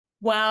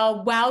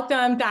Well,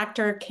 welcome,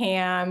 Dr.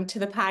 Cam, to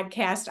the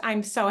podcast.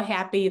 I'm so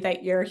happy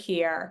that you're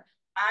here.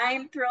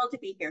 I'm thrilled to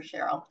be here,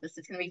 Cheryl. This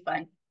is going to be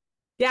fun.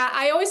 Yeah,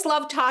 I always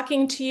love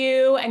talking to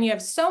you, and you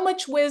have so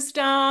much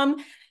wisdom.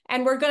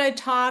 And we're going to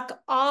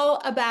talk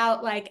all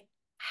about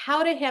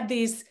how to have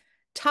these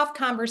tough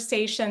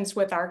conversations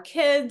with our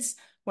kids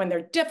when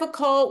they're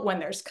difficult, when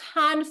there's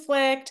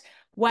conflict.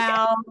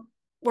 Well,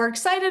 we're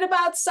excited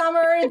about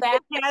summer. That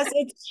has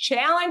its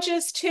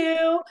challenges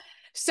too.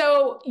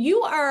 So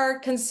you are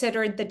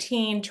considered the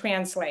teen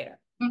translator.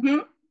 Mm-hmm.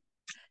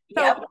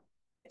 So Yep.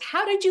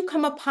 how did you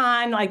come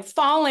upon,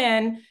 fall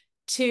in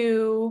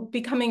to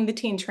becoming the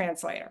teen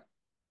translator?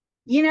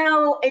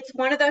 It's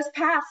one of those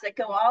paths that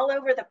go all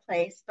over the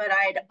place, but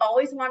I'd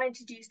always wanted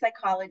to do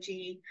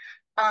psychology.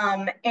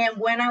 And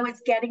when I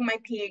was getting my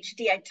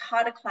PhD, I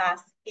taught a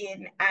class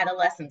in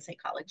adolescent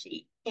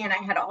psychology. And I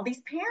had all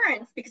these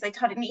parents, because I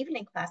taught an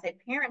evening class, I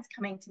had parents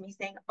coming to me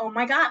saying, "Oh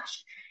my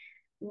gosh,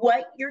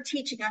 what you're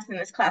teaching us in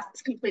this class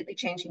is completely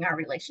changing our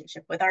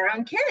relationship with our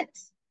own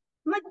kids."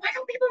 I'm like, why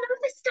don't people know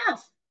this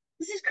stuff?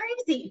 This is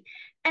crazy.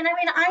 And I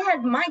mean, I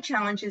had my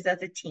challenges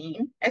as a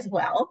teen as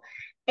well.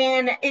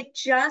 And it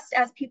just,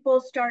 as people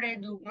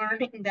started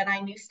learning that I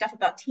knew stuff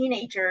about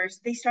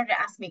teenagers, they started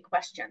to ask me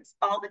questions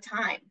all the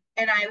time.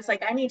 And I was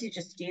like, I need to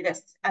just do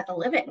this as a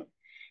living.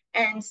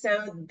 And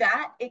so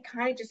that it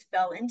kind of just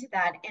fell into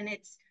that. And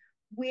it's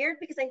weird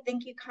because I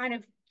think you kind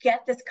of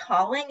get this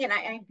calling,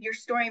 and your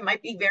story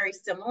might be very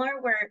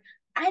similar, where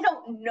I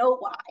don't know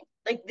why.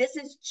 Like, this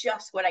is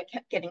just what I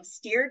kept getting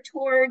steered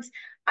towards.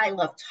 I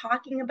love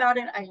talking about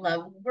it. I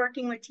love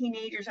working with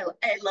teenagers.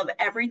 I love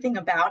everything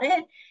about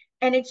it.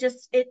 And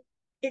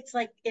it's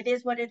like, it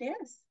is what it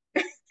is.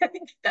 I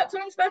think that's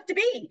what I'm supposed to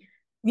be.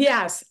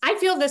 Yes, I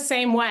feel the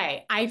same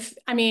way. I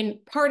mean,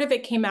 part of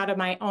it came out of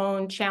my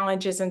own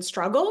challenges and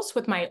struggles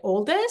with my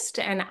oldest,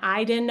 and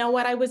I didn't know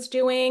what I was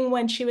doing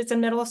when she was in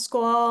middle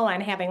school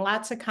and having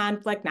lots of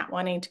conflict, not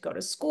wanting to go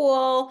to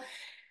school.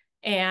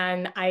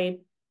 And I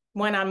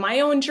went on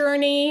my own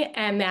journey,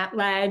 and that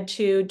led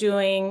to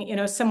doing,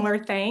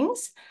 similar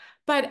things.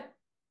 But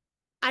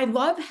I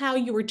love how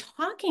you were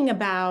talking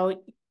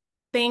about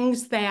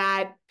things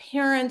that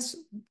parents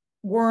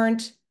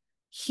weren't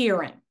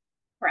hearing.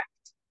 Correct.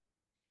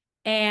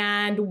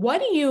 And what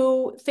do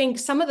you think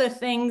some of the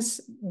things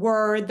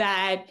were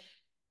that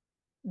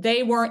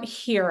they weren't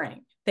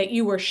hearing that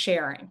you were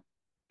sharing?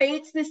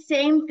 It's the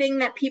same thing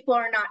that people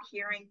are not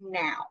hearing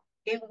now.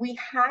 If we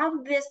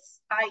have this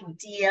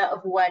idea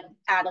of what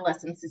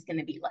adolescence is going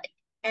to be like,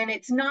 and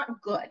it's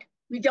not good.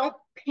 We don't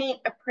paint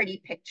a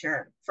pretty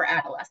picture for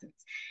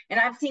adolescence. And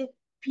I've seen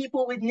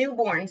people with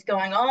newborns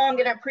going, "Oh, I'm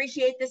going to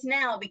appreciate this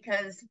now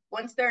because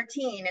once they're a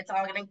teen, it's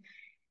all going to."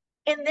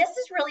 And this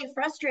is really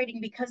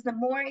frustrating because the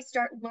more I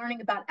start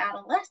learning about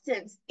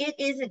adolescence, it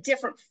is a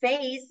different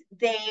phase.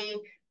 They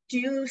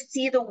do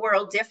see the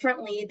world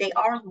differently. They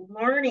are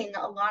learning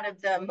a lot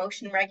of the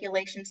emotion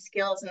regulation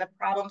skills and the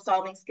problem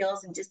solving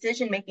skills and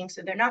decision making.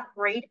 So they're not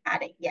great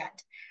at it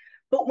yet.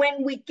 But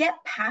when we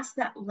get past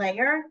that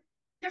layer,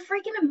 they're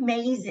freaking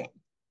amazing.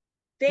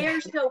 They Yeah.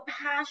 are so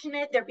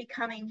passionate. They're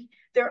becoming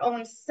their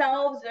own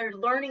selves. They're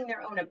learning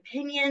their own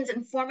opinions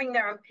and forming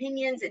their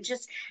opinions and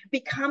just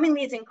becoming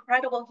these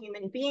incredible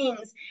human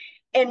beings.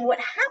 And what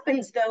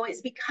happens though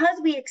is because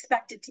we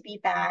expect it to be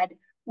bad,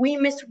 we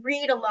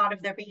misread a lot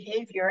of their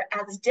behavior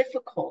as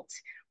difficult.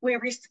 We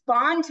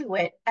respond to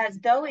it as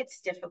though it's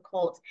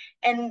difficult.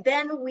 And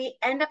then we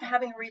end up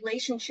having a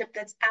relationship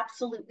that's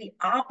absolutely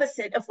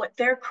opposite of what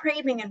they're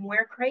craving and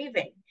we're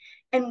craving.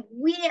 And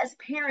we as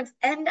parents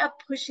end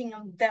up pushing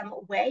them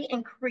away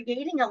and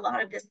creating a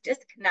lot of this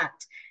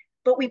disconnect,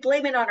 but we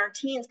blame it on our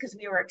teens because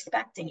we were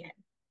expecting it.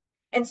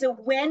 And so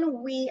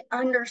when we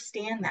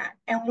understand that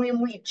and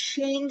when we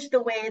change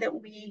the way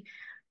that we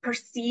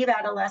perceive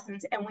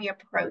adolescence and we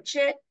approach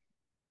it,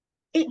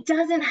 it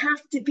doesn't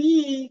have to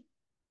be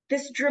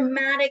this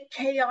dramatic,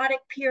 chaotic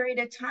period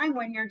of time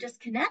when you're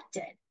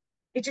disconnected.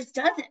 It just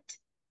doesn't.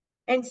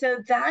 And so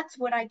that's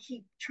what I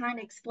keep trying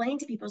to explain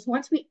to people is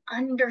once we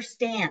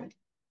understand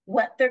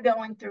what they're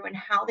going through and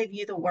how they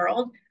view the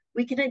world,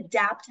 we can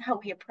adapt how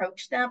we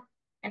approach them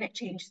and it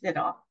changes it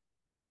all.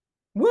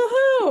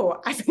 Woohoo!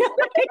 I feel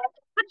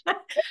like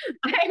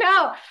I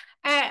know.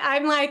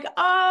 I'm like,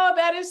 oh,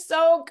 that is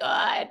so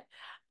good.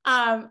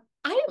 I'm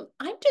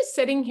just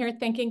sitting here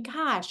thinking,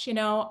 gosh,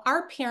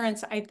 our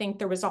parents, I think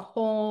there was a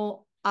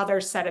whole other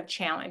set of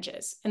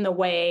challenges in the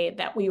way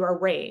that we were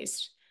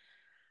raised.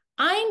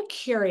 I'm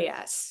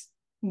curious,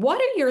 what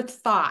are your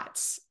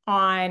thoughts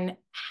on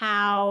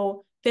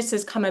how this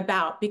has come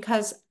about?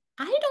 Because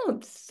I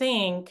don't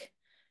think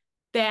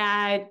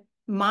that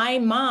my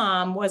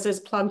mom was as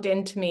plugged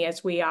into me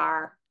as we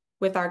are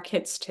with our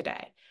kids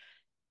today.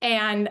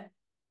 And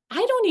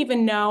I don't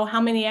even know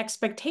how many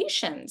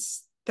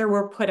expectations there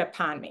were put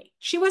upon me.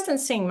 She wasn't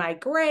seeing my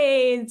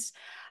grades.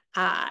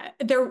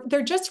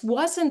 There just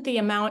wasn't the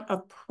amount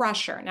of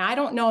pressure. Now, I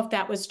don't know if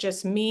that was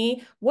just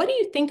me. What do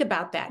you think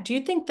about that? Do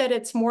you think that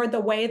it's more the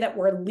way that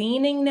we're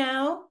leaning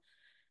now?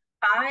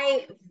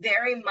 I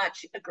very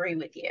much agree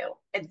with you.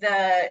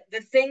 The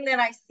thing that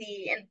I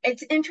see, and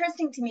it's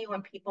interesting to me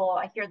when people,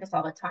 I hear this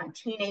all the time,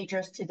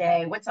 teenagers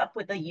today, what's up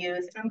with the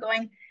youth? And I'm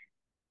going,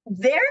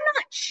 they're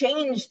not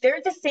changed.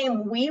 They're the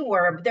same we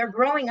were. They're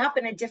growing up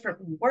in a different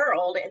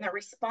world and they're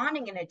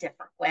responding in a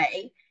different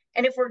way.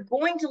 And if we're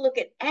going to look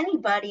at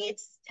anybody,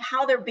 it's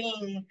how they're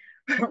being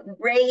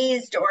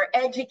raised or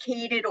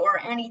educated or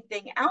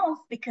anything else,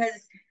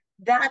 because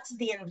that's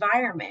the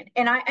environment.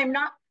 And I'm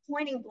not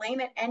pointing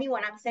blame at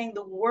anyone. I'm saying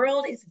the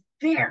world is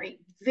very,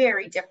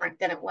 very different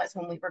than it was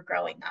when we were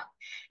growing up.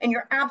 And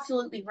you're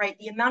absolutely right.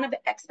 The amount of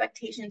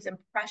expectations and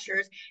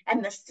pressures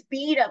and the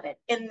speed of it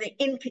in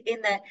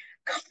the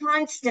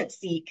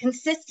consistency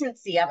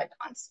of it,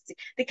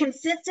 the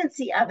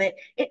consistency of it,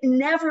 it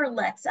never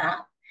lets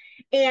up.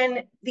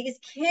 And these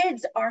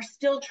kids are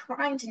still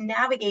trying to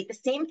navigate the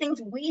same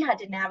things we had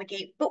to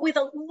navigate, but with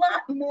a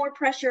lot more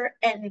pressure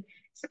and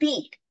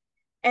speed.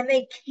 And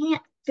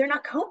they're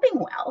not coping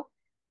well.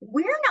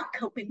 We're not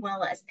coping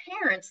well as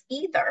parents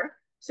either.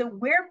 So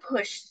we're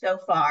pushed so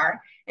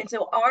far. And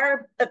so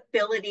our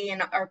ability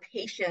and our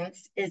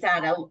patience is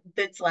at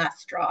its last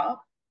straw.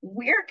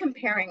 We're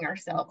comparing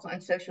ourselves on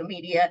social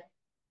media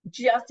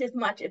just as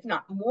much, if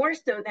not more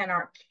so than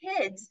our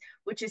kids,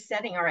 which is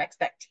setting our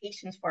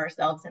expectations for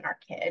ourselves and our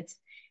kids.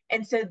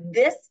 And so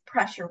this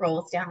pressure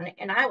rolls down.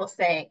 And I will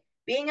say,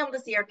 being able to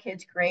see our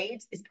kids'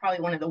 grades is probably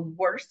one of the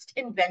worst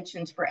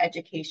inventions for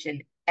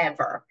education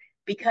ever,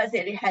 because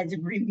it has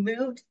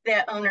removed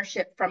the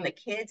ownership from the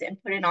kids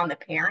and put it on the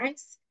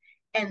parents.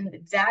 And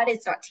that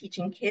is not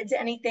teaching kids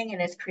anything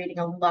and is creating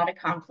a lot of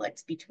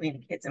conflicts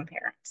between kids and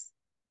parents.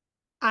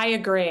 I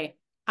agree.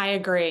 I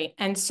agree.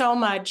 And so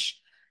much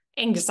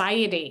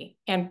anxiety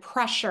and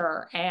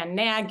pressure and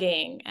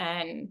nagging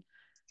and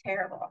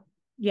Terrible.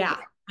 yeah.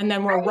 Yeah. And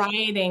then we're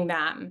writing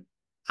them.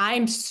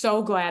 I'm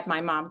so glad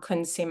my mom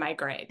couldn't see my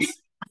grades.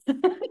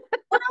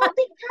 Well,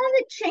 because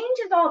it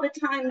changes all the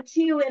time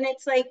too. And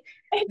it's like,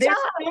 It there's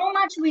does. so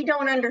much we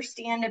don't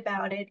understand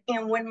about it.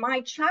 And when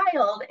my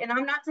child, and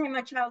I'm not saying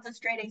my child's a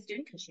straight A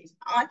student because she's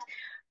not,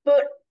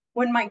 but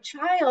when my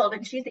child,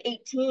 and she's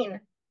 18,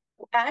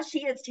 as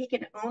she has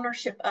taken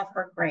ownership of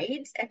her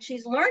grades, and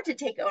she's learned to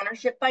take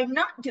ownership by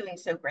not doing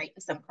so great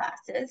in some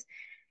classes.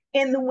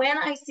 And when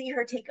I see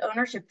her take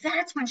ownership,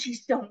 that's when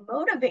she's so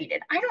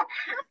motivated. I don't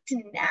have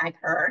to nag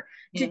her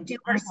to do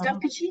her stuff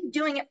Mhm. because she's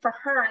doing it for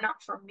her,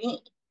 not for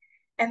me.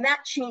 And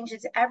that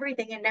changes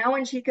everything. And now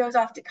when she goes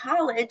off to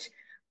college,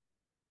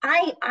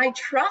 I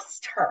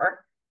trust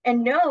her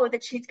and know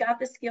that she's got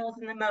the skills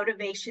and the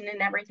motivation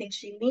and everything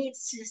she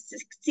needs to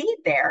succeed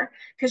there,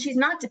 because she's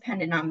not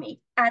dependent on me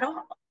at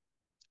all.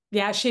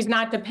 Yeah, she's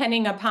not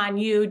depending upon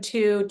you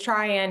to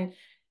try and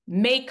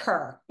make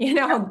her,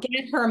 No,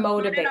 get her not at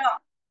motivated. all.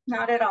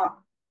 Not at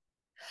all.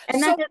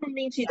 And that So, doesn't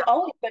mean she's yeah,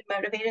 always been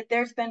motivated.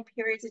 There's been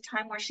periods of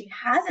time where she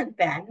hasn't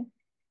been,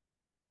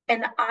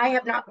 and I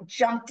have not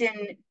jumped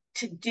in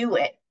to do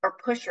it or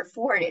push her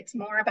forward. It's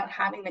more about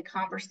having the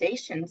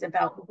conversations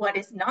about what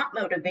is not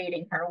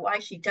motivating her, why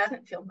she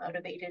doesn't feel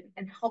motivated,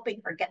 and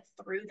helping her get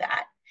through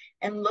that,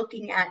 and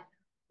looking at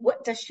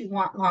what does she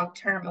want long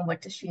term and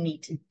what does she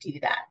need to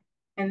do that.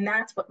 And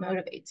that's what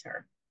motivates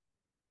her.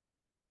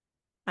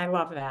 I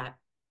love that.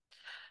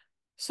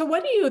 So,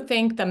 what do you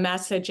think the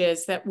message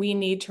is that we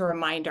need to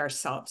remind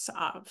ourselves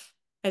of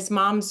as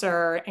moms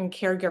are and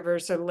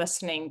caregivers are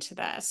listening to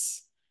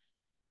this?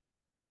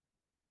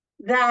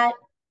 That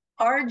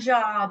our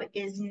job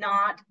is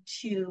not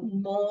to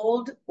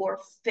mold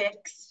or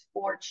fix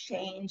or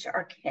change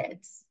our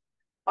kids.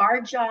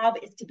 Our job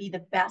is to be the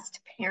best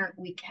parent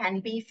we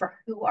can be for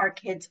who our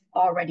kids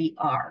already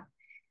are.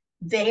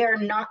 They are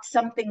not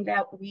something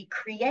that we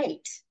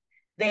create.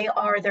 They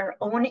are their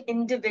own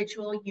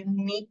individual,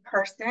 unique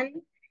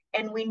person.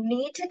 And we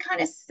need to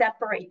kind of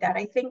separate that.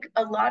 I think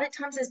a lot of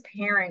times as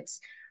parents,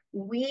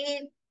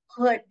 we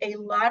put a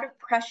lot of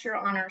pressure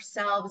on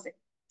ourselves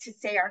to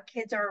say our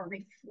kids are a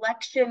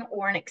reflection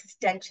or an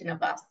extension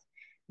of us.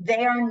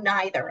 They are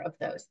neither of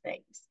those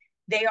things.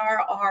 They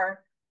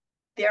are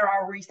they're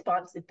our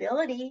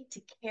responsibility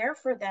to care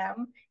for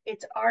them.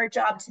 It's our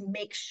job to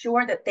make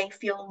sure that they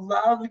feel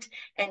loved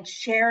and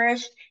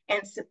cherished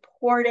and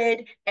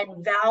supported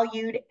and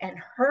valued and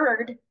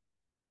heard.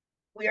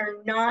 We are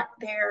not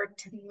there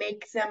to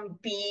make them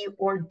be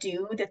or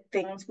do the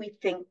things we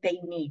think they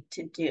need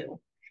to do.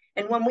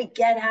 And when we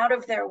get out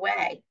of their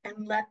way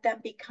and let them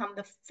become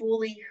the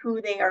fully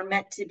who they are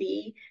meant to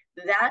be,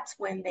 that's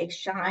when they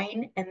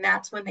shine, and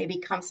that's when they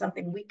become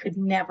something we could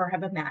never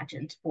have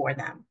imagined for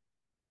them.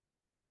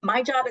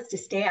 My job is to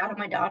stay out of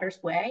my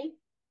daughter's way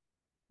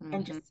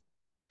and Mhm. just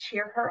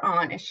cheer her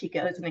on as she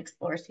goes and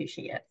explores who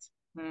she is.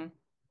 Mhm.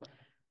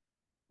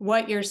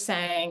 What you're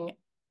saying,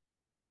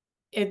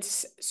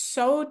 it's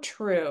so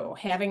true.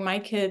 Having my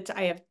kids,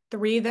 I have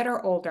three that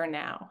are older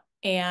now,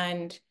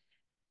 and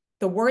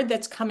the word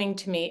that's coming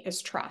to me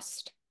is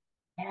trust.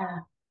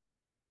 Yeah.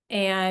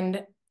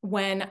 And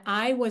when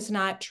I was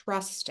not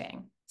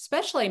trusting,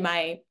 especially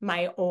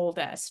my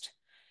oldest,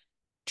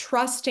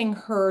 trusting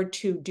her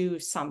to do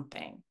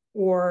something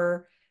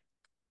or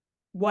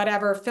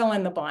whatever, fill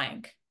in the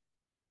blank.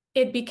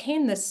 It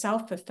became this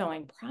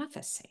self-fulfilling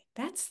prophecy.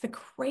 That's the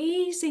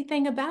crazy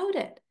thing about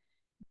it.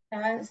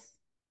 As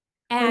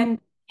when And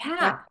yeah,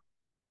 yeah.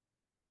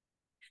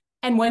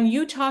 And when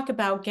you talk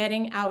about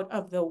getting out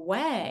of the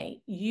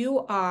way, you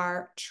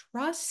are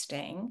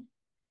trusting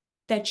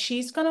that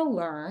she's going to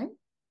learn,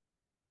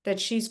 that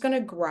she's going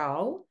to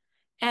grow,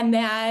 and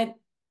that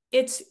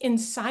it's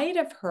inside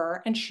of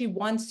her and she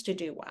wants to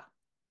do well.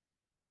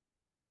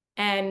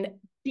 And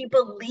she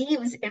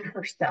believes in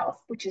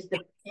herself, which is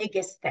the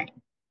biggest thing.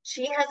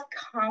 She has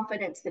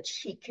confidence that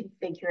she can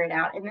figure it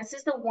out. And this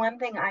is the one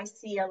thing I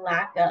see a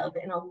lack of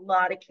in a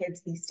lot of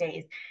kids these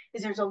days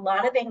is there's a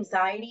lot of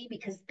anxiety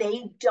because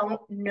they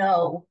don't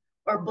know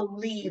or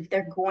believe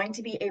they're going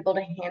to be able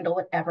to handle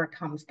whatever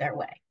comes their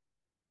way.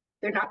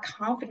 They're not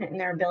confident in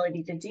their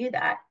ability to do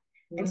that.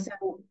 And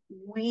so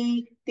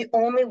the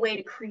only way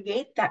to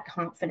create that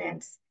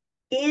confidence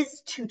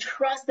is to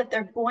trust that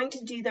they're going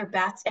to do their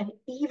best. And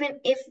even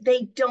if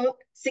they don't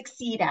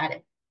succeed at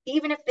it,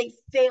 even if they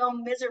fail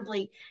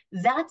miserably,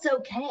 that's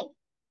okay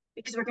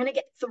because we're going to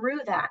get through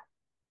that.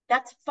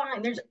 That's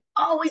fine. There's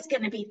always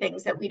going to be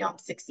things that we don't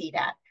succeed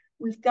at.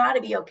 We've got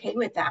to be okay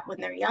with that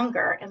when they're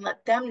younger and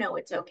let them know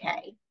it's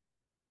okay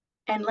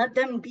and let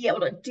them be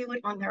able to do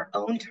it on their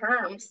own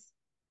terms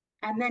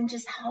and then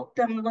just help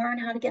them learn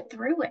how to get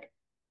through it.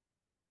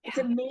 It's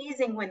yeah,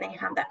 amazing when they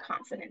have that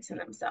confidence in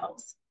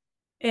themselves.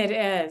 it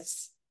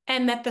is.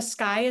 And that the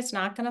sky is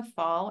not going to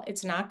fall.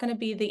 It's not going to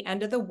be the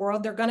end of the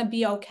world. They're going to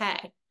be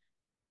okay.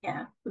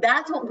 Yeah,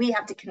 that's what we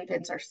have to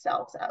convince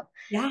ourselves of.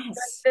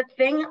 Yes. The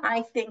thing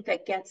I think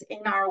that gets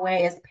in our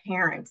way as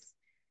parents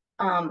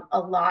a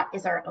lot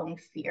is our own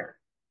fear.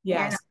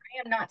 And Yes.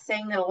 I am not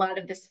saying that a lot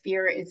of this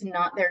fear is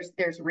not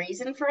there's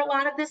reason for a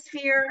lot of this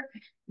fear.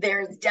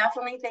 There's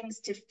definitely things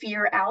to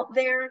fear out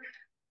there.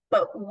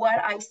 But what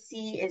I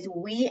see is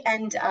we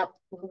end up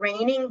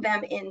reining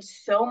them in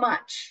so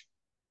much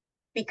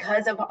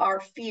because of our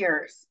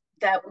fears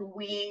that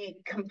we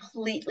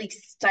completely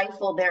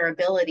stifle their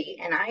ability.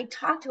 And I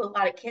talk to a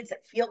lot of kids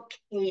that feel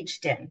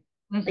caged in.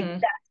 Like Mm-hmm.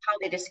 that's how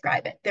they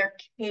describe it. They're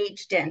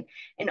caged in,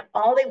 and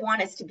all they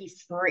want is to be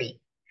free.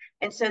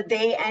 And so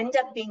they end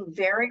up being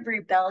very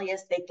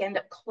rebellious. They end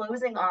up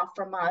closing off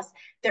from us.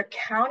 They're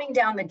counting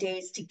down the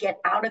days to get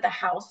out of the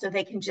house so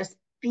they can just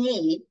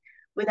be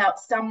without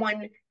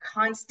someone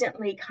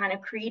constantly kind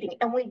of creating.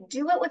 And we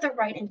do it with the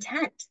right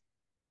intent.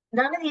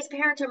 None of these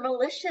parents are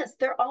malicious.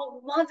 They're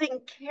all loving,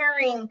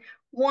 caring,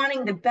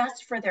 wanting the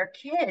best for their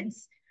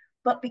kids.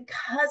 But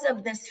because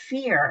of this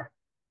fear,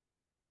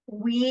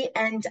 we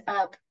end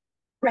up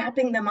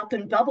wrapping them up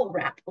in bubble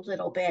wrap a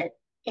little bit.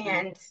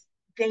 And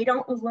they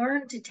don't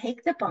learn to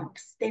take the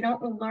bumps. They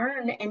don't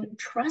learn and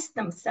trust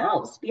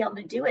themselves to be able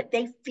to do it.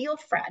 They feel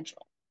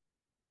fragile.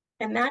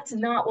 And that's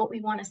not what we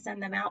want to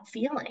send them out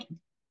feeling.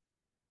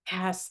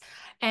 Yes.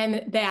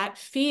 And that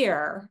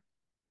fear,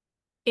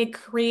 it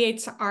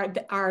creates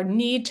our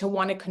need to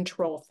want to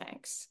control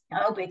things.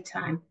 Oh, big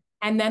time.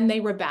 And then they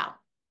rebel.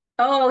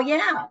 Oh,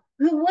 yeah.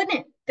 Who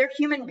wouldn't? They're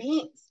human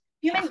beings.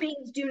 Yeah. Human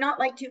beings do not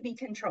like to be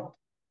controlled.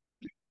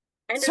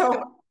 End of story.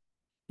 So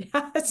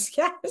yes,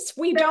 yes,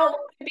 we So don't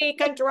want to be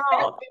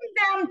controlled. expecting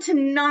them to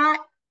not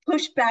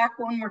push back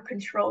when we're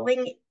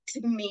controlling,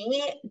 to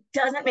me,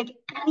 doesn't make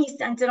any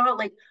sense at all.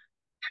 Like,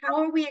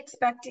 how are we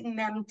expecting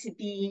them to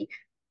be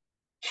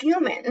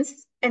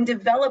humans and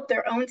develop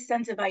their own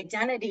sense of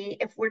identity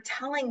if we're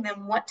telling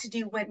them what to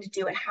do, when to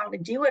do it, how to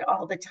do it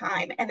all the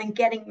time, and then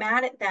getting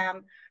mad at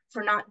them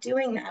for not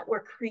doing that?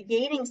 We're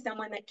creating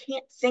someone that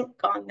can't think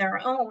on their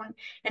own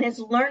and is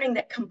learning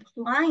that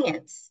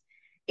compliance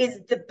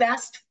is the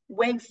best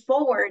way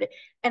forward.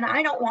 And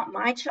I don't want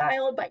my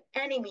child by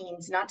any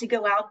means not to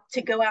go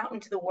out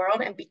into the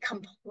world and be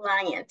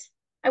compliant.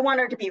 I want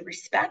her to be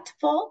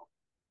respectful.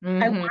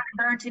 I want Hmm.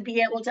 her to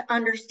be able to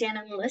understand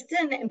and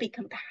listen and be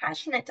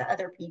compassionate to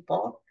other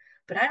people,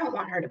 but I don't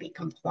want her to be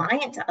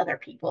compliant to other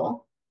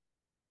people.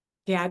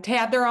 Yeah, to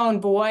have their own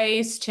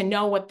voice, to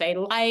know what they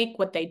like,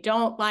 what they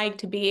don't like,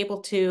 to be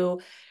able to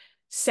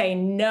say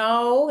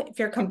no. If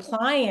you're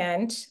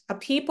compliant, a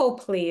people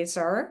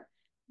pleaser,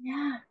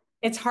 Yeah,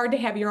 it's hard to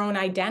have your own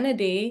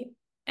identity.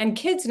 And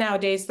kids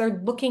nowadays, they're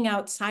looking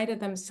outside of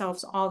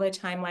themselves all the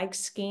time, like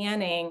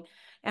scanning,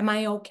 am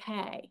I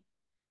okay?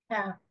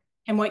 yeah.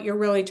 And what you're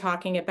really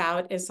talking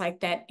about is like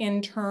that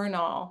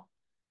internal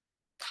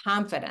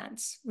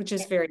confidence, which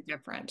is very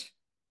different.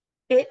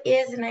 It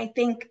is, and I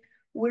think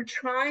we're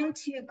trying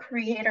to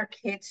create our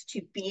kids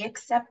to be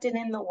accepted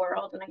in the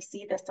world, and I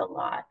see this a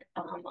lot.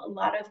 A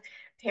lot of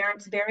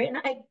parents vary, and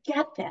I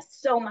get this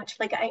so much.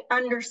 Like I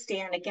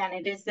understand. Again,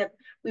 it is that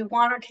we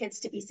want our kids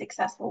to be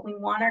successful. We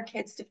want our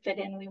kids to fit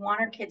in. We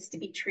want our kids to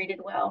be treated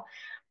well.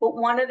 But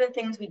one of the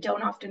things we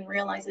don't often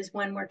realize is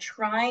when we're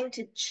trying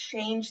to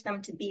change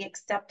them to be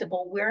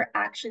acceptable, we're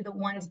actually the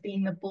ones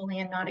being the bully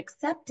and not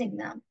accepting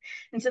them.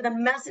 And so the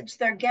message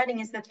they're getting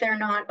is that they're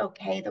not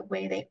okay the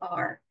way they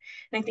are.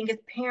 And I think as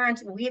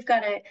parents, we've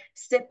got to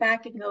sit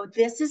back and go,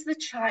 this is the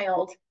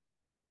child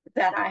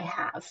that I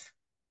have.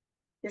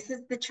 This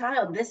is the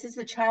child. This is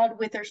the child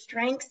with their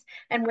strengths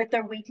and with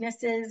their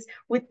weaknesses,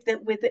 with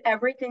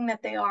everything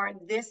that they are.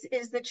 This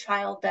is the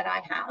child that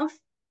I have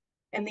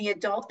and the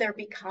adult they're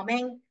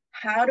becoming.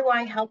 How do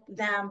I help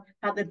them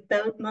have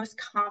the most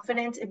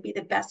confidence and be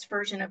the best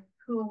version of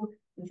who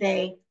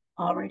they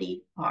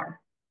already are?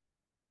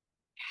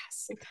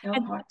 Yes. It's so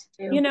And, hard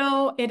to you do.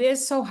 know, it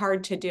is so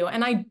hard to do.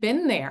 And I've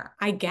been there.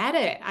 I get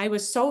it. I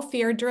was so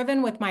fear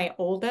driven with my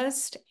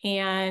oldest,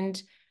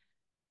 and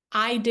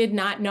I did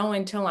not know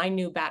until I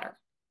knew better.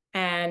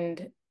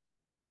 And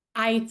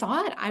I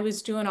thought I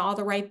was doing all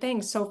the right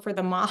things. So for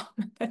the mom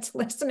that's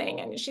listening,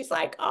 and she's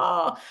like,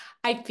 oh,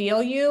 I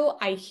feel you,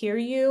 I hear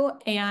you.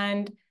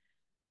 And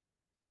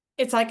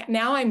it's like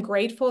now I'm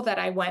grateful that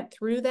I went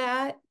through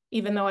that,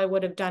 even though I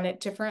would have done it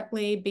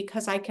differently,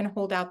 because I can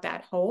hold out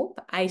that hope.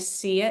 I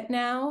see it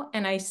now,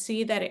 and I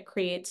see that it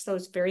creates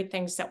those very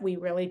things that we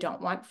really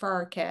don't want for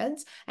our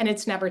kids. And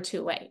it's never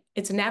too late.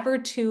 It's never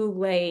too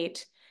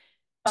late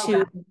Oh to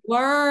God.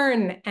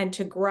 learn and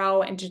to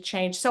grow and to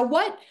change. So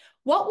what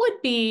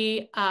would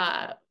be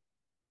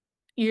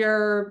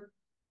your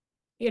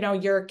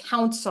your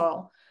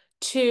counsel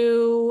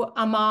to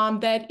a mom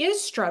that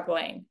is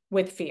struggling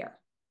with fear?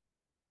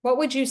 What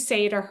would you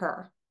say to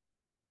her?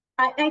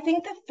 I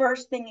think the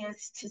first thing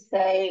is to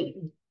say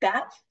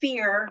that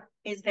fear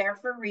is there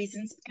for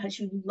reasons because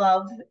you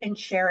love and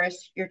cherish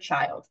your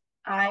child.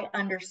 I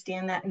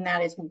understand that, and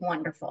that is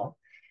wonderful.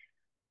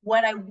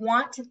 What I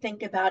want to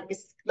think about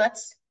is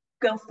let's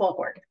go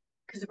forward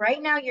because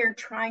right now you're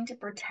trying to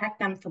protect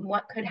them from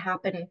what could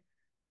happen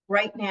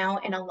right now.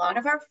 And a lot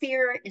of our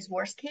fear is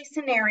worst case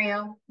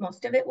scenario.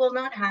 Most of it will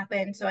not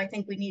happen. So I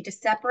think we need to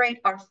separate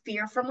our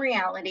fear from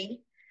reality.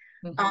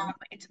 Mhm.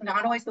 It's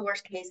not always the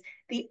worst case.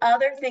 The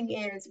other thing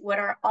is what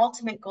our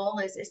ultimate goal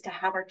is to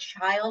have our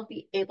child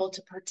be able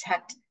to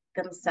protect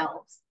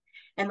themselves.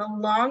 And the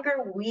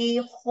longer we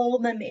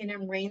hold them in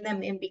and rein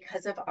them in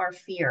because of our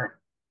fear,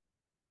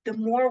 the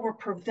more we're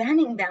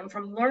preventing them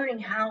from learning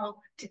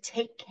how to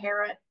take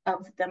care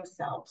of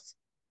themselves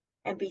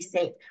and be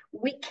safe.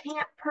 We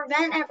can't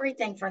prevent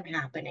everything from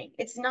happening.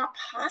 It's not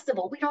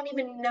possible. We don't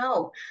even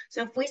know.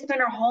 So if we spend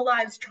our whole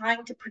lives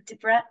trying to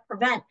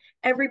prevent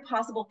every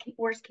possible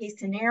worst case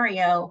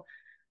scenario,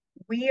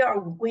 we are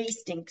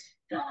wasting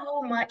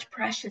so much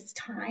precious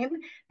time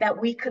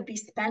that we could be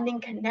spending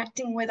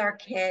connecting with our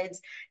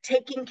kids,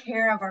 taking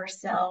care of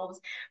ourselves,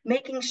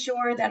 making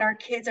sure that our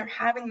kids are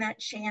having that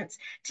chance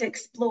to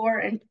explore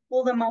and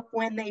pull them up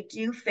when they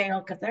do fail,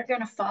 because they're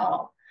going to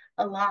fall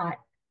a lot.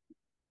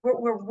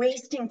 We're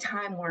wasting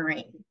time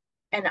worrying.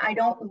 And I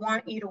don't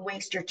want you to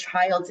waste your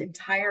child's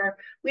entire,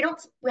 we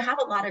have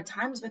a lot of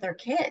times with our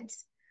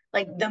kids.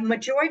 Like the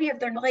majority of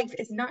their life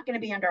is not going to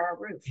be under our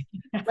roof.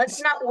 Let's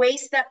Yes. not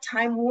waste that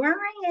time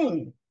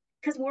worrying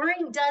because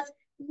worrying does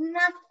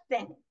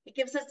nothing. It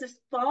gives us this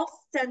false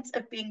sense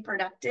of being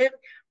productive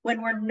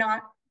when we're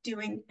not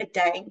doing a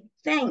dang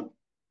thing.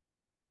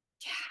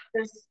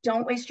 Just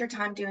don't waste your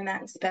time doing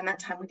that and spend that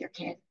time with your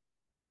kid.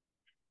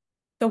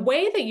 The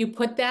way that you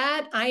put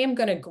that, I am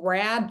going to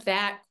grab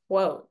that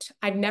quote.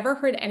 I've never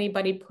heard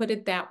anybody put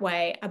it that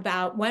way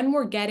about when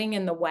we're getting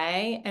in the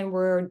way and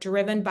we're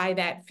driven by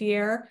that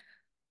fear.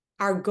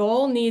 Our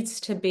goal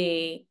needs to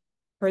be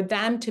for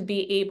them to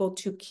be able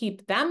to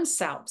keep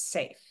themselves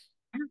safe.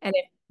 And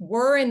if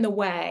we're in the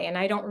way, and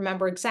I don't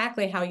remember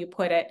exactly how you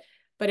put it,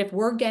 but if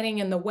we're getting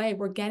in the way,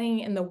 we're getting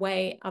in the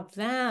way of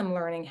them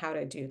learning how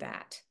to do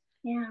that.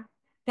 Yeah.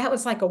 That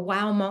was like a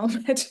wow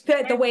moment,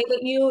 that the way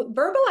that you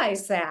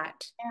verbalize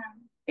that.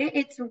 Yeah,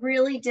 it's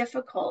really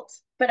difficult.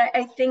 But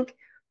I think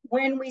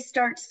when we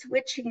start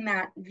switching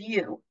that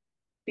view,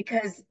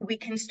 because we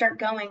can start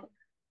going,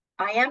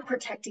 I am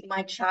protecting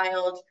my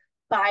child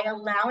by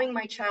allowing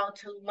my child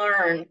to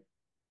learn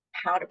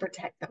how to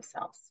protect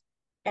themselves.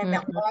 And the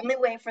Mhm. only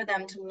way for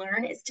them to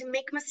learn is to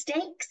make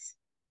mistakes.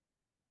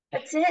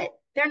 That's it.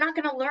 They're not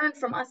going to learn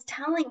from us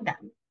telling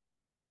them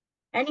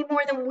any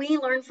more than we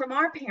learn from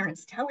our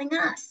parents telling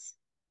us,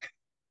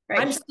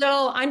 right?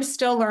 I'm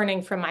still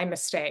learning from my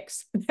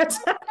mistakes. That's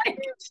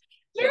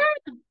Yeah,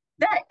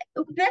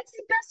 that's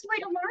the best way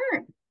to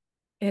learn.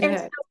 it And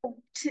is.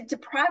 so to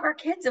deprive our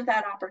kids of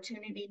that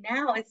opportunity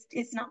now,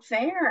 it's not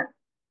fair.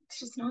 It's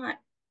just not.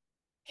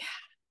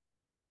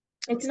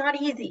 It's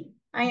not easy.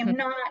 I am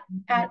not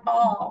at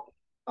all.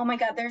 Oh my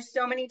God, there's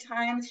so many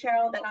times,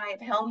 Cheryl, that I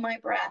have held my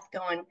breath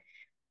going,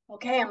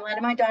 okay, I'm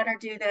letting my daughter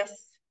do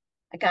this.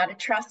 I got to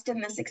trust in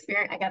this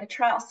experience. I got to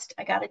trust.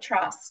 I got to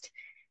trust.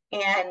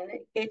 And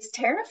it's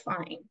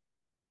terrifying.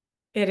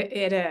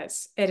 It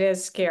is. It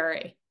is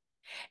scary.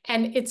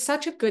 And it's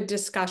such a good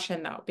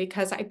discussion, though,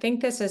 because I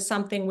think this is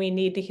something we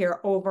need to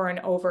hear over and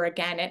over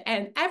again.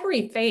 And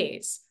every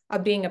phase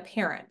of being a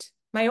parent.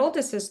 My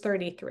oldest is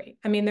 33.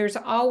 I mean, there's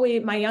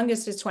always, my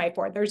youngest is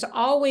 24. There's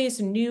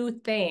always new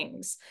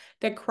things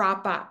that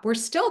crop up. We're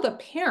still the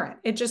parent.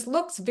 It just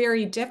looks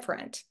very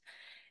different.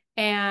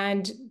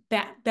 And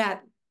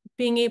that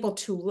being able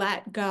to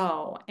let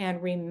go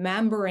and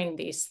remembering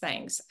these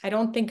things, I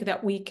don't think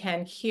that we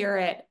can hear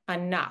it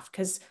enough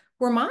because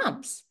we're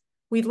moms.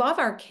 We love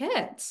our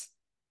kids.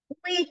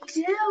 We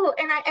do.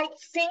 And I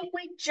think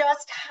we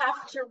just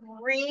have to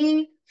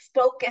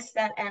refocus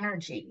that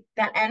energy.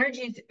 That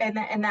energy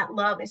and that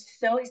love is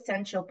so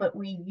essential, but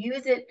we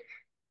use it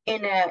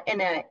in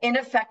a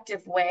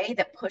ineffective way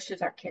that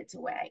pushes our kids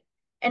away.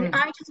 And Mm.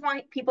 I just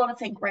want people to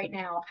think right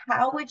now,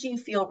 how would you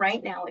feel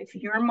right now if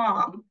your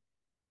mom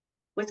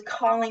was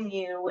calling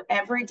you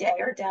every day,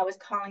 or dad was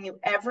calling you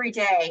every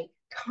day,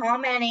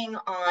 commenting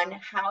on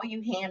how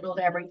you handled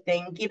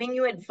everything, giving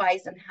you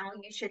advice on how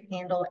you should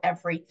handle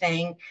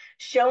everything,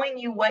 showing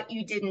you what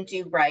you didn't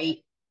do right?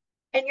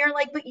 And you're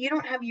like, but you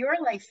don't have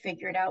your life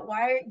figured out.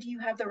 Why do you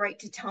have the right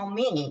to tell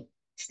me?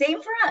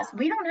 Same for us.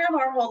 We don't have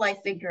our whole life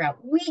figured out.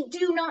 We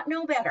do not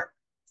know better.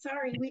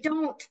 Sorry, we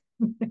don't.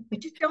 We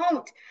just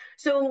don't.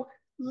 So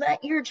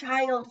let your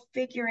child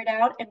figure it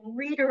out and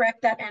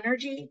redirect that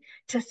energy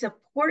to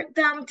support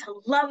them,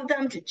 to love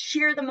them, to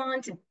cheer them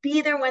on, to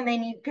be there when they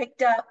need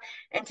picked up,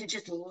 and to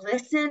just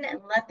listen and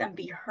let them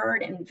be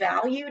heard and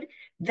valued.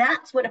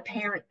 That's what a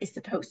parent is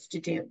supposed to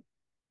do,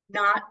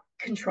 not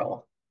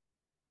control.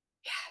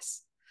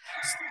 Yes.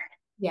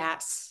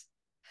 Yes.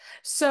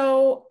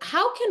 So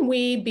how can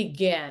we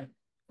begin?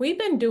 We've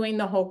been doing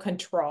the whole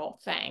control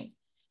thing,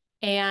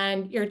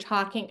 and you're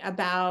talking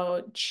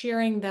about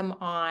cheering them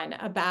on,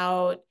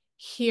 about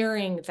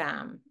hearing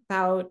them,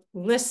 about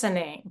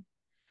listening.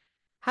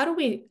 How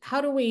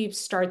do we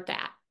start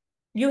that?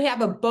 You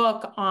have a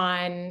book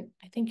on,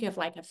 I think you have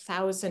like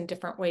 1,000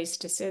 different ways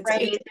to say it's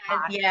Phrases,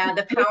 yeah,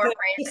 the power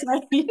phrases.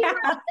 yeah.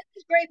 This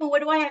is great, but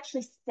what do I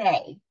actually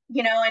say?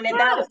 And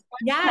that was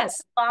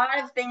Yes. a lot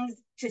of things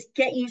to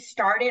get you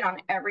started on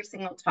every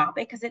single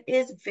topic because it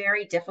is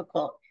very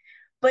difficult.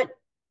 But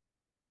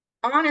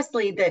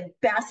honestly, the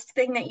best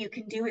thing that you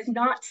can do is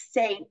not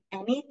say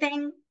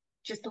anything,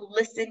 just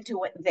listen to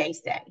what they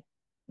say.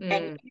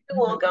 And Mm. you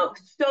will go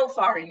so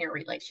far in your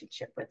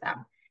relationship with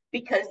them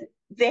because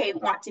they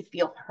want to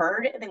feel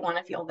heard and they want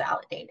to feel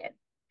validated.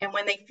 And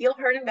when they feel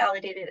heard and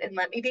validated, and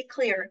let me be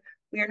clear,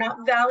 we are not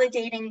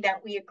validating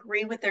that we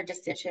agree with their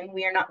decision.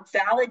 We are not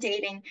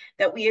validating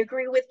that we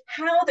agree with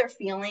how they're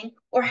feeling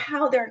or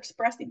how they're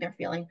expressing their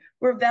feeling.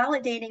 We're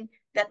validating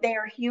that they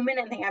are human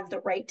and they have the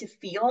right to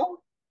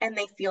feel, and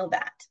they feel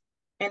that.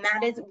 And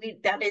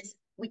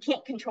we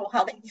can't control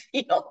how they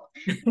feel.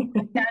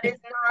 That is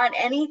not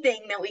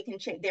anything that we can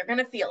change. They're going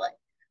to feel it.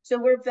 So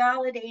we're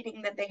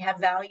validating that they have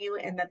value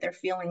and that their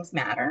feelings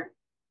matter.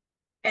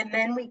 And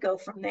then we go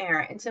from there.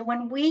 And so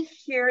when we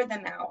hear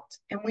them out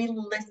and we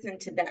listen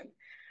to them,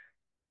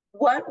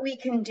 what we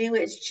can do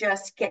is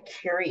just get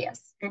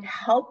curious and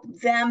help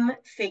them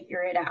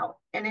figure it out.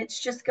 And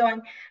it's just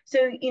going,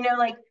 so,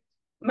 like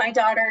my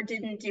daughter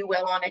didn't do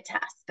well on a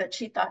test that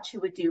she thought she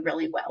would do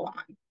really well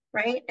on.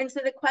 Right. And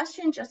so the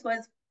question just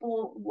was,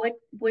 well,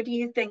 what do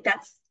you think?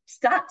 That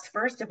sucks,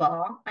 first of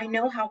all. I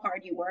know how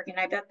hard you work, and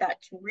I bet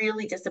that's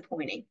really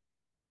disappointing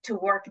to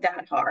work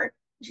that hard.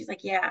 She's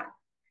like, yeah.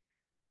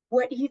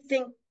 What do you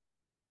think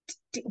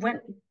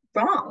went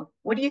wrong?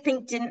 What do you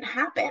think didn't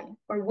happen?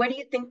 Or what do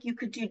you think you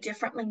could do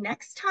differently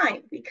next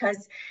time?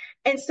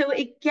 And so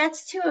it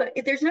gets to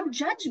it, there's no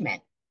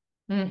judgment.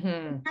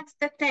 Mm-hmm. That's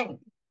the thing.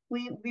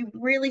 We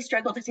really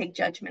struggle to take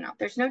judgment out.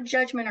 There's no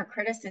judgment or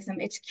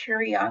criticism. It's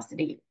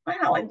curiosity.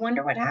 Wow, I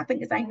wonder what happened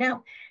because I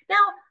know. Now,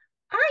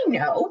 I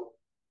know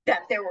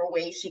that there were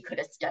ways she could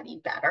have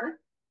studied better.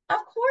 Of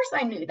course,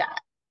 I knew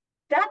that.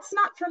 That's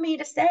not for me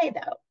to say,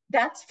 though.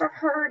 That's for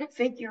her to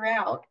figure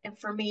out and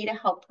for me to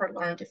help her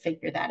learn to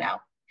figure that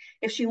out.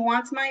 If she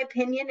wants my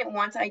opinion and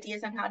wants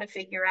ideas on how to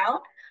figure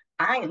out,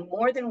 I am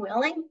more than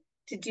willing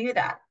to do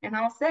that. And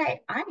I'll say,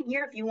 I'm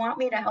here if you want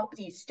me to help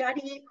you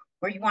study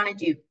or you want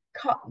to do,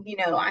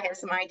 I have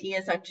some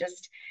ideas on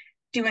just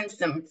doing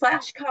some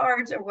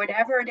flashcards or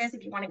whatever it is.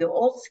 If you want to go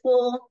old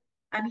school,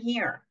 I'm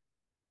here.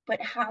 But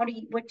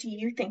what do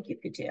you think you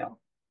could do?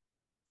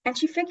 And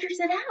she figures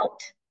it out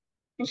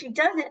and she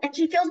does it and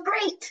she feels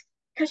great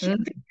because she Mm.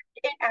 figured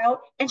it out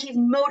and she's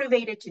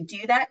motivated to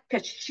do that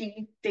because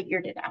she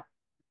figured it out.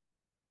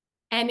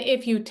 And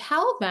if you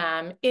tell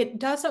them it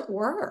doesn't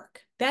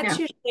work, that's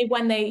Yeah. usually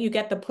when you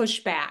get the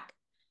pushback.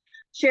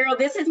 Cheryl,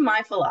 this is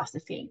my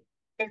philosophy.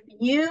 If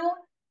you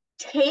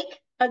take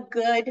a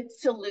good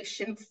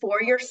solution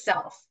for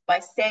yourself by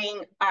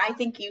saying, I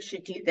think you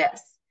should do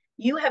this,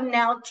 you have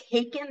now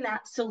taken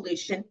that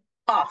solution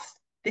off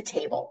the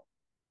table.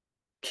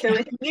 So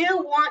if you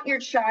want your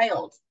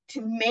child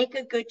to make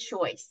a good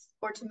choice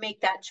or to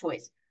make that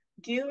choice,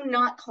 do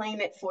not claim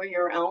it for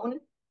your own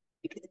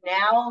because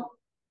now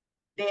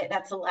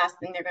that's the last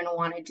thing they're going to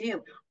want to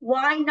do.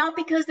 Why? Not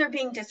because they're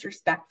being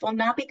disrespectful,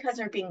 not because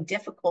they're being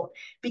difficult,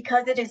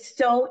 because it is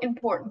so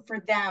important for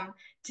them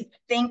to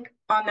think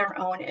on their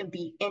own and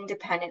be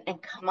independent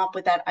and come up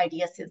with that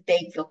idea so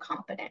they feel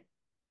confident.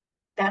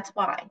 That's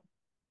why.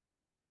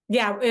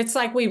 Yeah, it's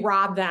like we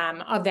rob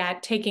them of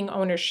that taking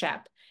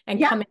ownership and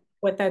Yeah. coming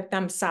with it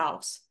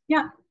themselves.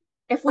 Yeah.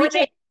 If we Or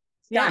change,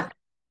 they, yeah, done,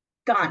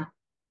 gone.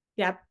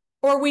 yeah.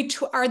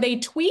 Or they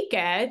tweak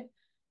it.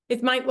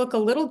 It might look a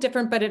little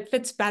different, but it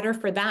fits better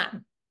for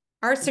them.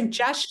 Our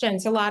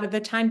suggestions a lot of the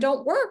time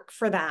don't work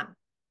for them.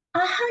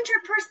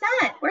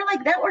 100%. We're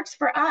like, that works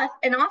for us.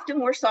 And often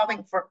we're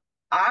solving for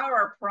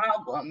our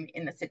problem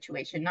in the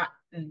situation, not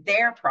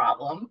their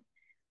problem,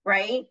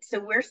 right? So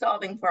we're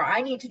solving for,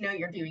 I need to know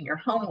you're doing your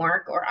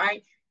homework, or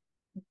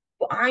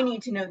I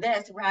need to know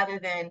this, rather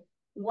than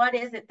what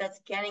is it that's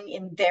getting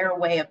in their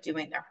way of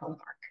doing their homework.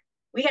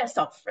 We got to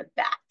solve for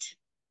that.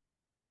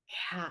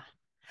 Yeah.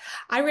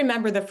 I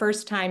remember the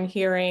first time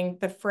hearing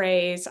the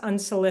phrase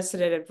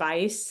unsolicited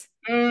advice.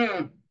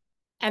 Mm,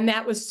 And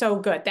that was so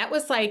good. That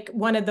was like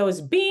one of those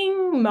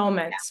bing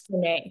moments for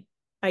me.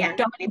 yeah, Like,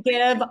 don't nobody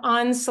likes give it.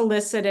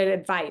 unsolicited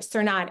advice.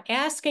 They're not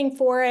asking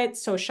for it,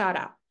 so shut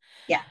up.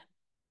 Yeah,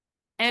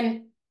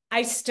 And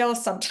I still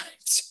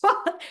sometimes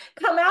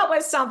come out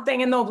with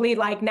something and they'll be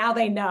like, now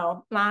they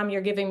know, Mom,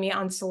 you're giving me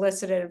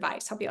unsolicited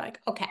advice. I'll be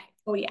like, okay,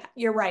 oh yeah,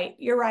 you're right.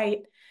 You're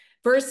right.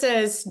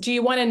 Versus, do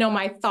you want to know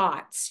my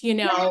thoughts?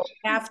 yeah,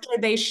 After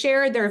they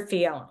share their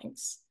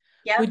feelings,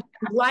 yep. would you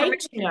That's like to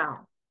terrific. know?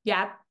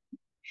 Yep.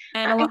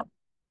 And I,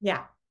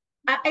 yeah.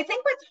 I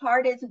think what's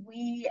hard is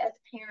we as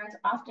parents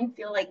often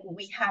feel like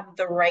we have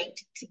the right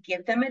to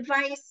give them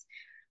advice.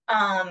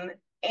 Um,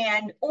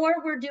 and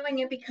or we're doing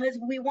it because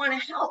we want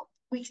to help.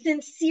 We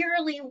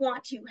sincerely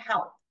want to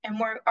help,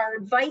 and our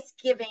advice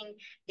giving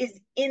is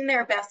in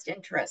their best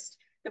interest.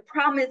 The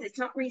problem is it's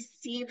not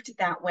received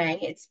that way.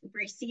 It's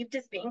received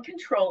as being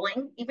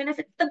controlling, even if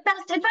it's the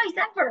best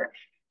advice ever.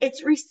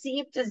 It's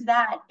received as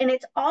that, and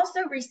it's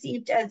also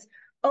received as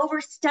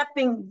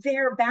overstepping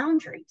their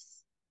boundaries.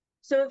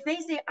 So if they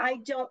say, I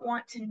don't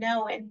want to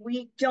know, and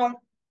we don't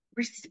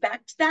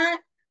respect that,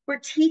 we're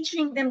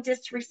teaching them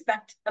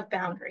disrespect of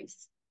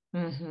boundaries.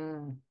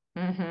 Mm-hmm.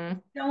 Mm-hmm.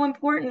 So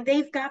important.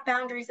 They've got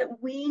boundaries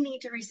that we need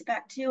to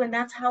respect too, and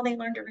that's how they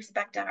learn to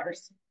respect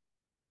ours.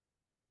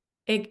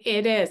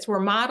 It is. We're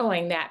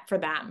modeling that for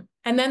them.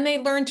 And then they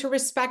learn to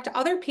respect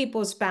other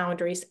people's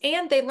boundaries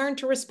and they learn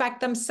to respect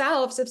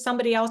themselves if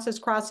somebody else is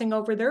crossing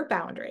over their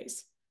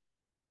boundaries.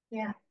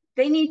 Yeah.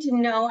 They need to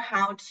know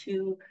how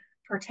to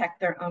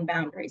protect their own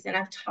boundaries. And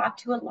I've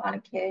talked to a lot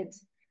of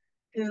kids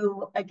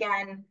who,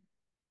 again,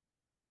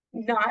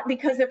 not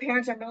because their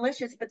parents are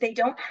malicious, but they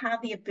don't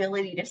have the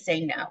ability to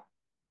say no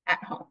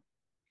at home.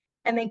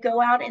 And they go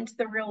out into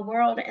the real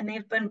world and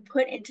they've been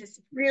put into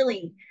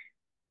really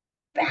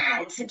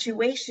bad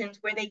situations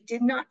where they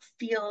did not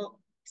feel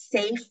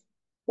safe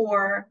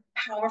or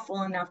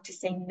powerful enough to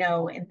say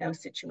no in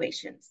those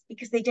situations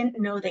because they didn't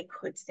know they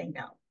could say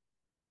no.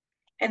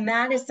 And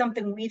that is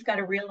something we've got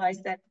to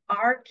realize, that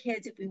our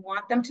kids, if we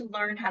want them to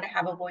learn how to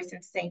have a voice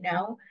and say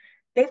no,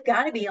 they've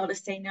got to be able to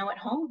say no at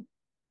home.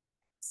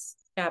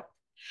 Yep.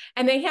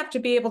 And they have to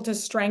be able to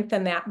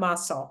strengthen that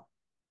muscle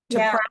to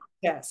Yeah,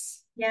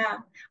 practice. yeah.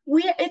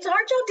 It's our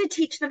job to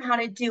teach them how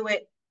to do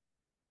it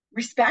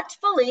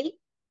respectfully.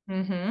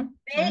 Mm-hmm.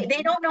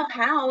 They don't know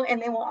how,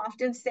 and they will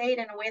often say it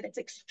in a way that's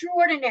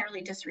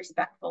extraordinarily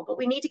disrespectful. But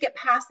we need to get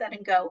past that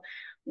and go,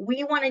 we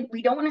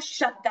don't want to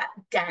shut that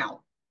down.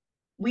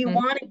 We Mm-hmm.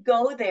 want to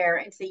go there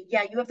and say,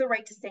 yeah, you have the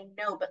right to say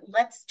no, but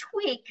let's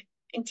tweak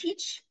and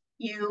teach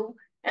you,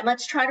 and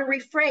let's try to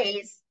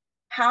rephrase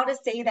how to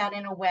say that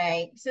in a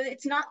way so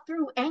it's not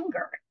through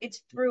anger.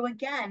 It's through,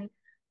 again,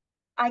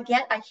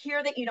 I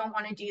hear that you don't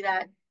want to do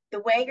that. The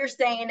way you're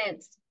saying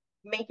it's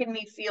making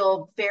me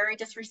feel very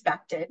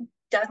disrespected,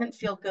 doesn't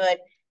feel good.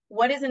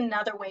 What is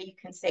another way you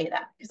can say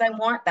that? Because I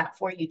want that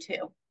for you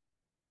too.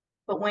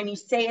 But when you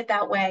say it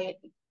that way,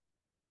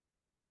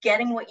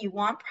 getting what you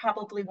want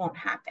probably won't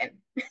happen.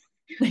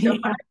 So how Yeah.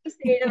 do you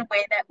say it in a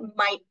way that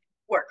might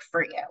work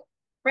for you?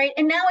 Right.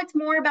 And now it's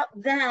more about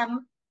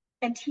them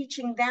and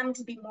teaching them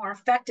to be more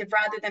effective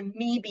rather than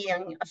me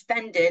being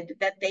offended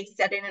that they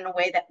said it in a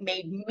way that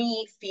made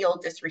me feel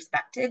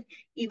disrespected,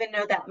 even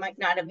though that might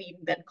not have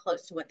even been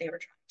close to what they were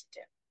trying to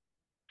do.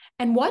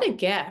 And what a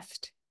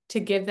gift to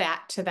give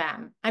that to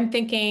them. I'm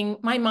thinking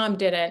my mom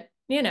didn't,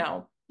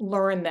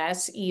 learn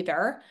this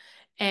either.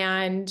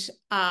 And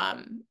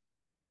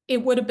it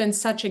would have been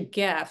such a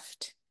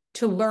gift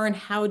to learn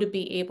how to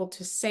be able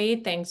to say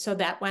things so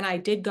that when I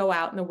did go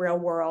out in the real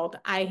world,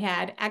 I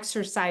had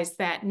exercised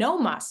that no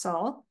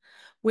muscle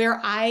where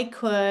I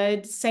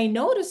could say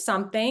no to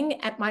something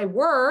at my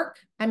work.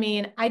 I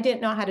mean, I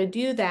didn't know how to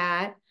do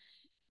that.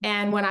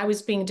 And when I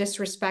was being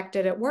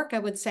disrespected at work, I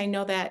would say,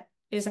 no, that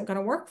isn't going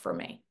to work for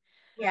me.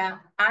 Yeah,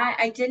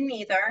 I didn't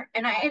either.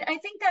 And I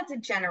think that's a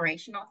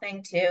generational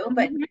thing too,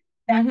 but Mhm.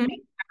 that's Mhm.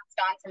 being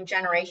passed on from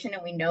generation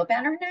and we know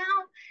better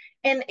now.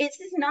 And it's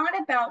just not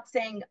about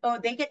saying, oh,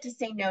 they get to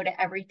say no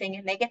to everything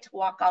and they get to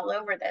walk all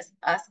over this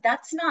us.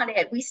 That's not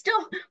it. We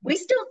still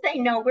say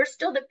no. We're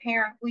still the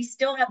parent. We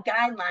still have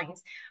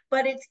guidelines,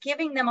 but it's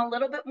giving them a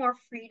little bit more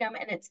freedom,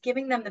 and it's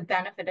giving them the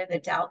benefit of the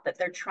doubt that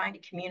they're trying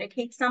to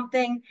communicate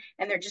something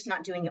and they're just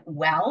not doing it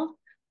well,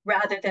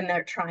 rather than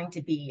they're trying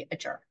to be a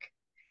jerk.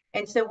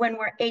 And so when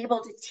we're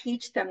able to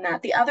teach them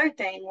that, the other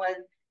thing was,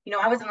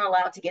 I wasn't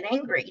allowed to get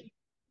angry.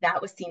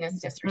 That was seen as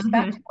Mhm.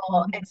 disrespectful.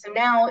 Mhm. And so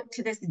now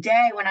to this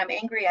day, when I'm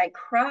angry, I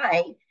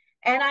cry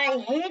and I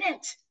hate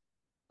it,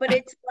 but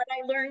it's what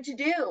I learned to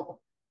do.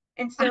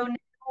 And so now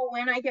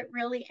when I get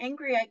really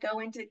angry, I go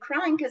into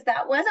crying because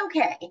that was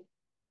okay.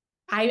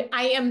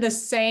 I am the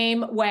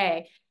same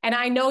way. And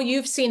I know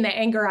you've seen the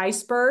anger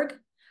iceberg.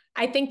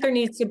 I think there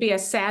needs to be a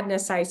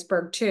sadness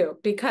iceberg too,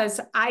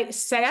 because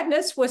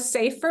sadness was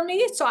safe for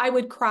me. So I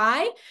would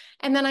cry.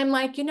 And then I'm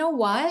like, you know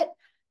what?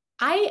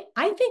 I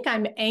think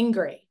I'm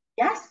angry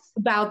Yes.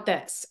 about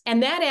this.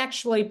 And that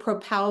actually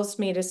propels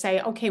me to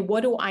say, okay,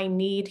 what do I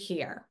need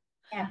here?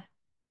 Yeah.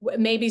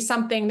 Maybe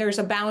something, there's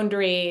a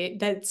boundary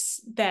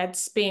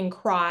that's being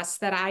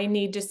crossed that I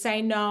need to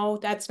say, no,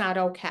 that's not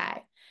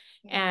okay.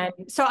 Yeah.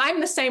 And so I'm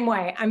the same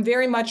way. I'm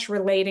very much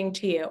relating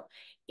to you.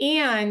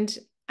 And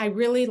I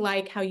really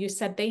like how you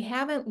said they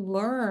haven't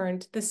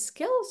learned the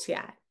skills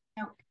yet.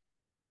 No.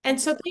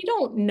 And so they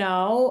don't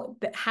know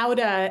how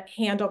to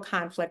handle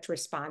conflict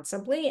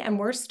responsibly. And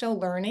we're still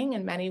learning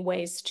in many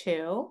ways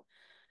too.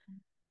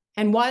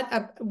 And what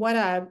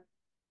a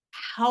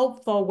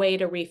helpful way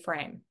to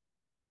reframe.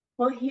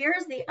 Well,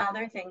 here's the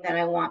other thing that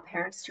I want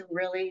parents to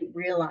really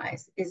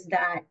realize is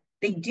that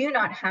they do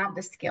not have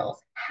the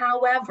skills.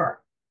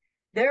 However,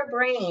 their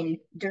brain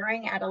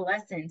during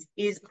adolescence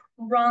is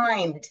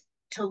primed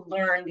to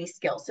learn these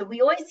skills. So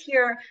we always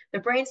hear the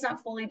brain's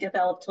not fully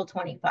developed till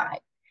 25.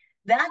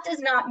 That does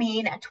not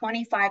mean at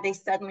 25 they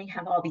suddenly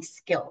have all these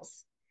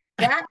skills.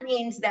 That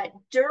means that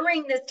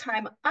during this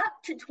time up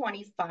to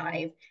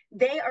 25,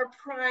 they are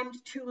primed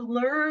to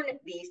learn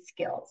these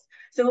skills.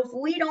 So if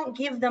we don't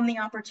give them the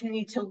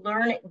opportunity to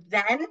learn it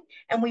then,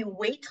 and we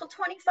wait till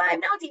 25,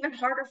 now it's even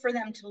harder for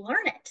them to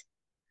learn it.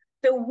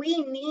 So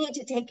we need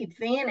to take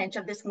advantage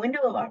of this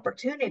window of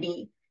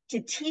opportunity to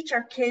teach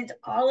our kids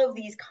all of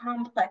these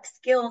complex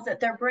skills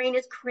that their brain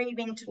is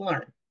craving to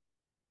learn.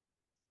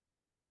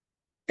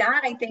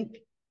 That I think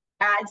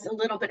adds a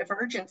little bit of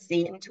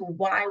urgency into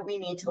why we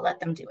need to let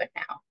them do it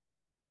now.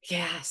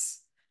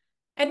 Yes.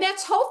 And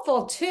that's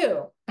hopeful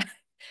too. That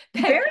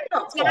Very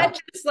it's not helpful.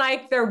 just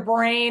like their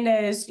brain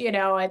is,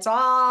 it's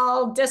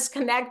all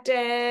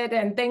disconnected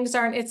and things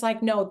aren't, it's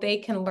like, no, they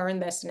can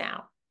learn this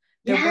now.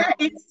 Their brain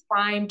Yeah, is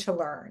primed to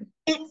learn.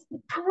 it's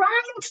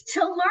primed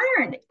to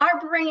learn. Our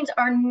brains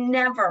are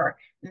never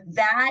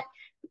that.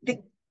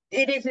 It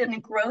is in a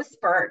growth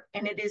spurt,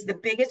 and it is the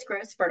biggest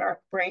growth spurt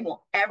our brain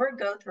will ever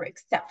go through,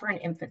 except for an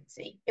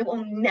infancy. It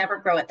will never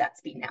grow at that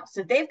speed now.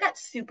 So they've got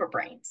super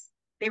brains.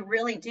 They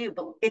really do.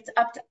 But it's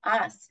up to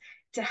us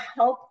to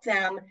help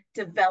them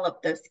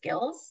develop those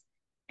skills.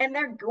 And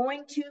they're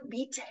going to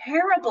be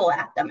terrible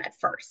at them at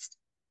first.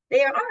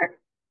 They are.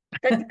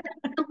 That's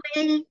the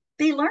way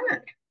they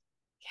learn.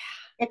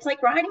 It's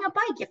like riding a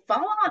bike. You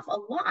fall off a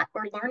lot,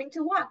 or learning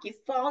to walk. You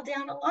fall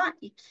down a lot.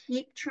 You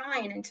keep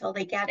trying until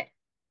they get it.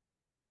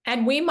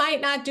 And we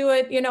might not do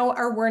it,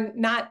 or we're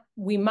not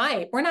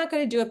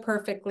going to do it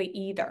perfectly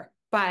either.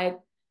 But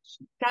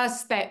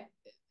just that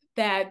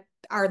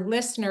our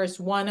listeners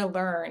want to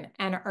learn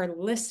and are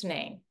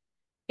listening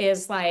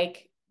is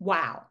like,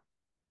 wow,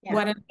 Yeah.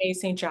 what an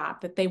amazing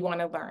job that they want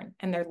to learn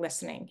and they're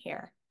listening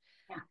here.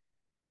 Yeah.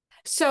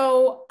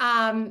 So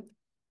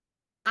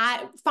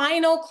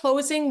final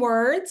closing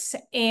words,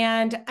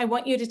 and I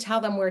want you to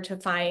tell them where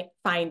to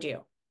find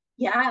you.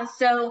 Yeah,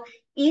 so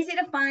easy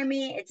to find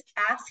me. It's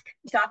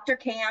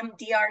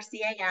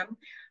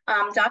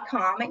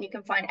askdrcam.com, and you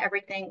can find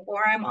everything.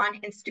 Or I'm on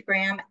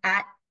Instagram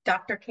at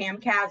Dr. Cam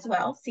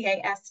Caswell,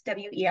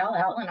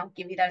 Caswell, and I'll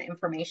give you that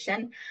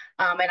information.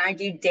 And I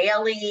do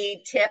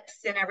daily tips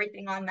and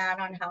everything on that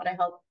on how to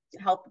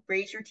help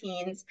raise your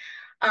teens.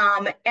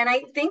 And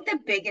I think the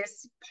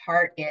biggest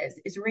part is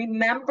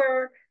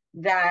remember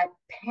that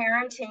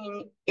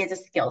parenting is a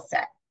skill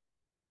set.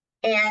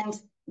 And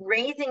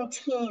raising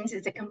teens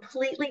is a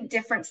completely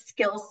different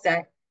skill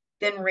set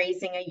than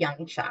raising a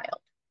young child.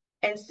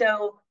 And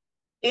so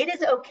it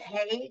is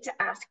okay to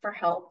ask for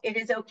help. It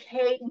is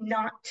okay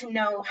not to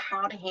know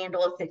how to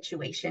handle a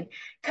situation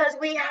because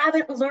we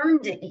haven't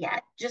learned it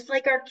yet, just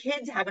like our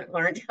kids haven't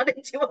learned how to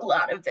do a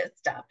lot of this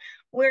stuff.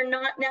 We're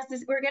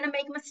going to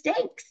make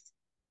mistakes.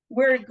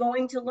 We're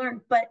going to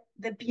learn. But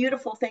the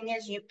beautiful thing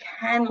is you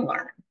can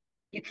learn.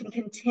 You can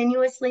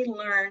continuously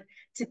learn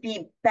to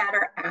be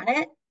better at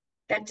it.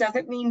 That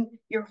doesn't mean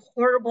you're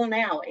horrible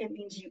now. It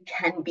means you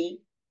can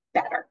be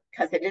better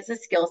because it is a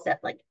skill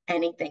set like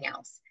anything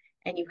else.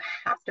 And you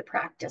have to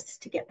practice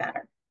to get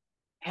better.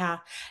 Yeah.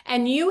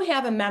 And you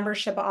have a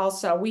membership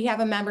also. We have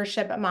a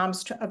membership at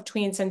Moms of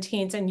Tweens and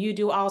Teens, and you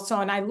do also.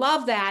 And I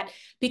love that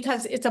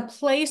because it's a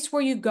place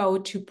where you go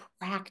to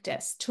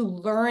practice, to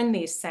learn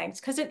these things,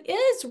 because it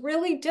is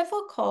really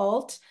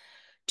difficult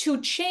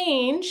to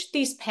change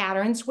these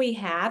patterns we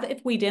have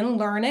if we didn't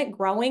learn it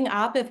growing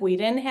up, if we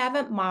didn't have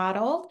it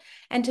modeled,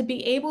 and to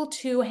be able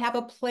to have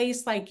a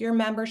place like your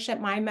membership,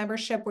 my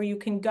membership, where you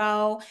can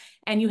go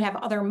and you have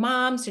other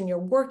moms and you're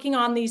working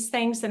on these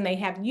things and they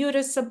have you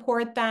to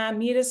support them,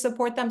 me to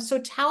support them. So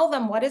tell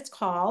them what it's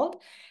called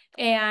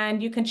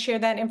and you can share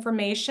that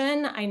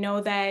information. I know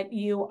that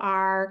you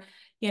are,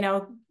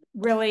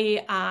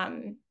 really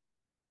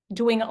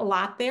doing a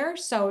lot there.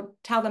 So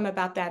tell them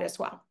about that as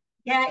well.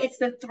 Yeah, it's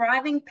the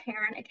Thriving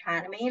Parent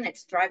Academy, and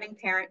it's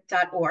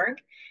thrivingparent.org.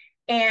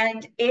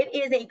 And it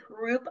is a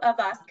group of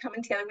us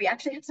coming together. We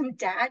actually have some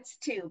dads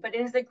too, but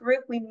it is a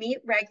group. We meet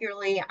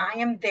regularly. I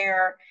am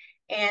there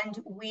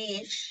and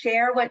we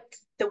share what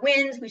the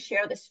wins, we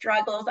share the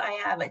struggles I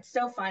have. It's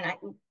so fun.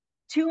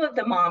 Two of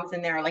the moms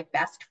in there are like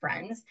best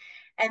friends.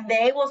 And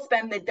they will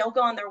they'll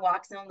go on their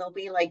walks and they'll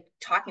be like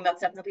talking about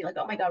stuff. And they'll be like,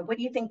 oh my God, what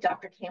do you think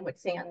Dr. Cam would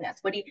say on this?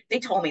 They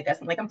told me this.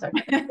 I'm like, I'm sorry.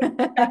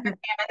 And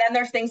then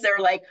there's things that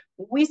are like,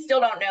 we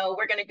still don't know.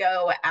 We're going to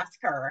go ask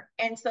her.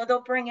 And so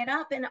they'll bring it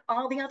up, and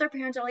all the other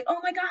parents are like, oh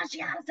my gosh,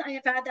 yes, I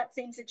have had that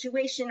same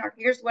situation, or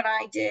here's what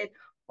I did,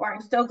 or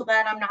I'm so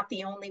glad I'm not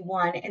the only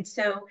one. And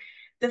so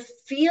the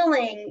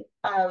feeling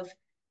of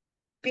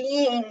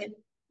being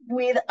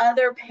with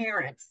other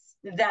parents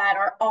that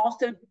are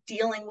also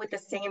dealing with the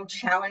same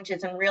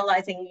challenges and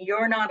realizing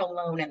you're not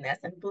alone in this,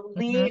 and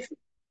believe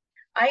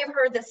I have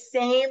heard the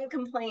same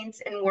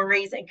complaints and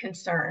worries and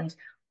concerns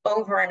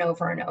over and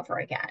over and over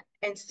again.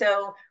 And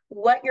so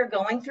what you're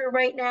going through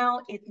right now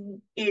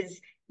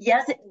is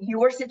yes,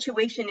 your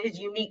situation is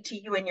unique to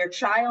you and your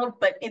child,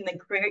 but in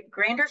the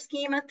grander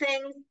scheme of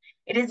things,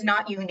 it is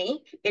not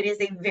unique. It is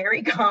a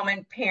very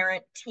common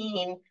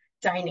parent-teen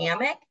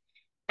dynamic.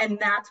 And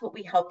that's what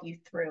we help you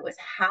through, is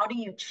how do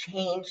you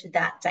change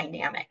that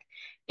dynamic?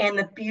 And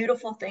the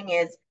beautiful thing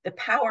is the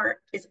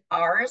power is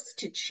ours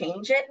to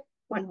change it.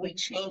 When we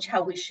change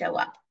how we show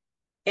up,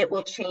 it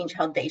will change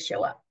how they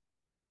show up.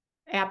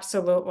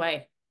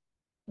 Absolutely.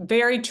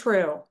 Very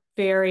true.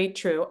 Very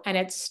true. And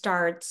it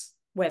starts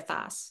with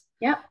us.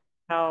 Yeah.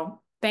 So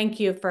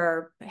thank you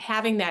for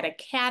having that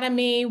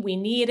academy. We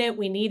need it.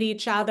 We need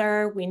each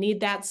other. We need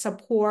that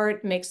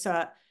support. It makes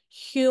a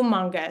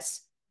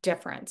humongous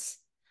difference.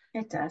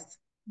 It does.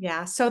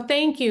 Yeah. So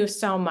thank you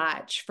so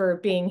much for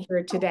being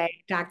here today,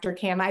 Dr.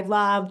 Cam. I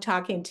love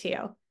talking to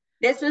you.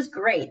 This was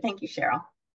great. Thank you, Cheryl.